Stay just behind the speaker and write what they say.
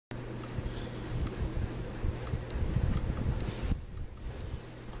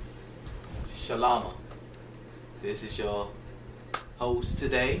Shalom. This is your host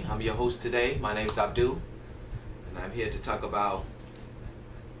today. I'm your host today. My name is Abdul, and I'm here to talk about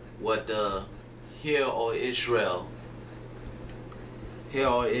what the Hear, O Israel,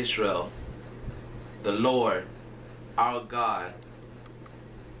 the Lord, our God,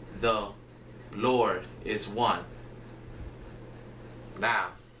 the Lord is one. Now,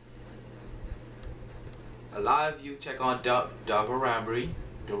 a lot of you check on deuteronomy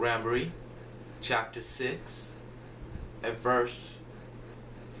chapter 6 and verse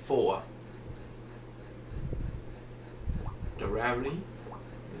 4. Deuteronomy,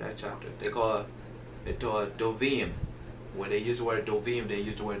 that chapter, they call it Dovim. When they use the word Dovim, they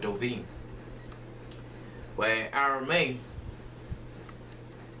use the word Dovim. Where in Aramaic,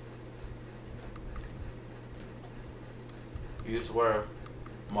 you use the word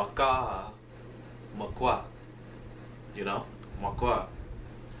makwa, you know, makwa.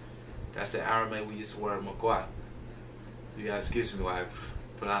 That's the Aramaic. We use the word makwa. You gotta excuse me while I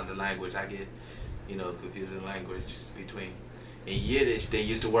put on the language. I get, confused in language between. In Yiddish, they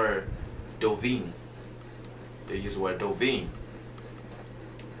use the word dovim. They use the word dovim.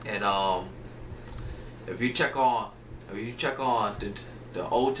 And if you check on the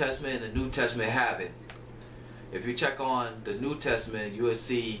Old Testament and the New Testament have it. If you check on the New Testament, you will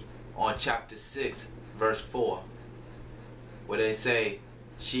see on chapter 6, verse 4, where they say,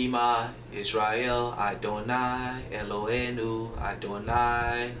 Shema Yisrael, Adonai Eloheinu,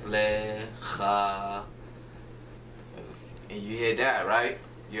 Adonai Lecha. And you hear that, right?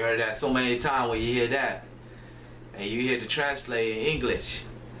 You heard that so many times when you hear that. And you hear the translate in English.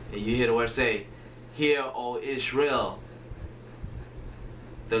 And you hear the word say, Hear, O Israel,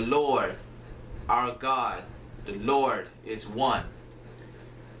 the Lord, our God, the Lord is one.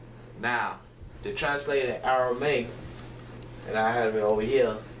 Now, to translate in Aramaic, and I have it over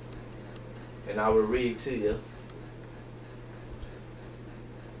here, and I will read to you.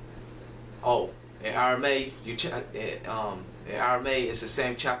 Oh, in Aramaic, in Aramaic, it's the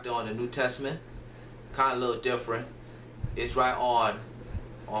same chapter on the New Testament, kind of a little different. It's right on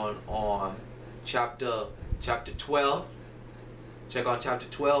chapter 12. Check on chapter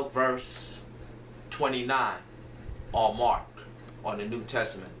 12, verse 29 on Mark, on the New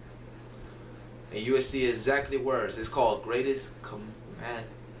Testament. And you will see exactly words. It's called greatest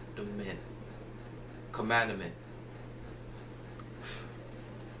commandment.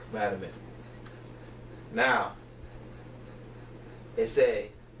 Now, it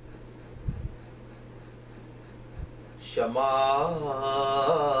say, Shema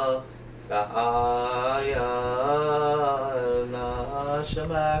La'ayana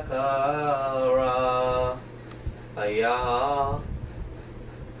Shemakara Ayah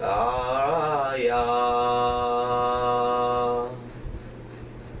La'aya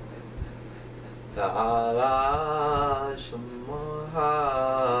La'ala Shemahashak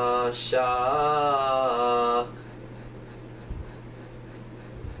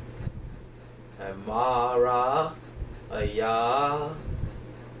Amara Ayah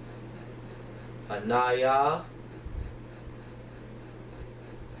Anaya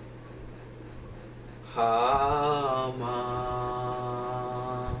Hama.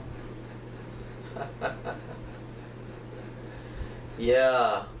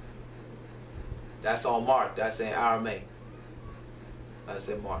 Yeah, that's on Mark. That's in Aramaic. That's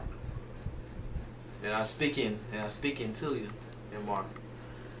in Mark. And I'm speaking to you in Mark.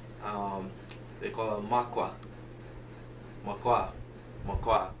 They call it makwa.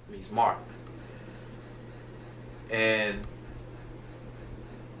 Makwa means Mark. And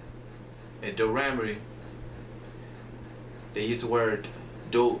in deuteronomy, they use the word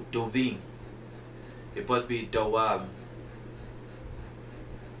dovim. It must be doab.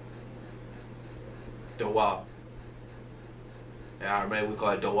 Doab. In Aramaic, we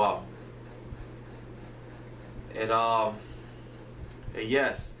call it doab. And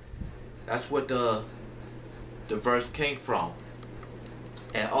yes, that's what the verse came from.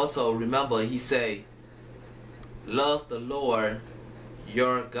 And also remember, he say, love the Lord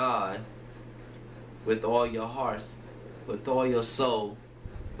your God with all your hearts, with all your soul,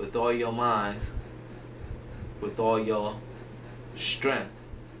 with all your minds, with all your strength.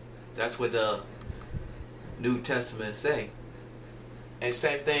 That's what the New Testament say. And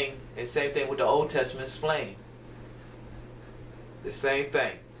same thing with the Old Testament explain. The same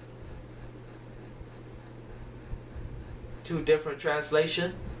thing. Two different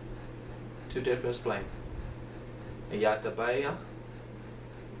translation, two different explain. And Yatabaya,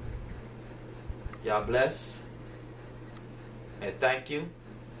 Yah bless, and thank you.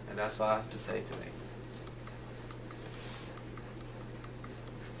 And that's all I have to say today.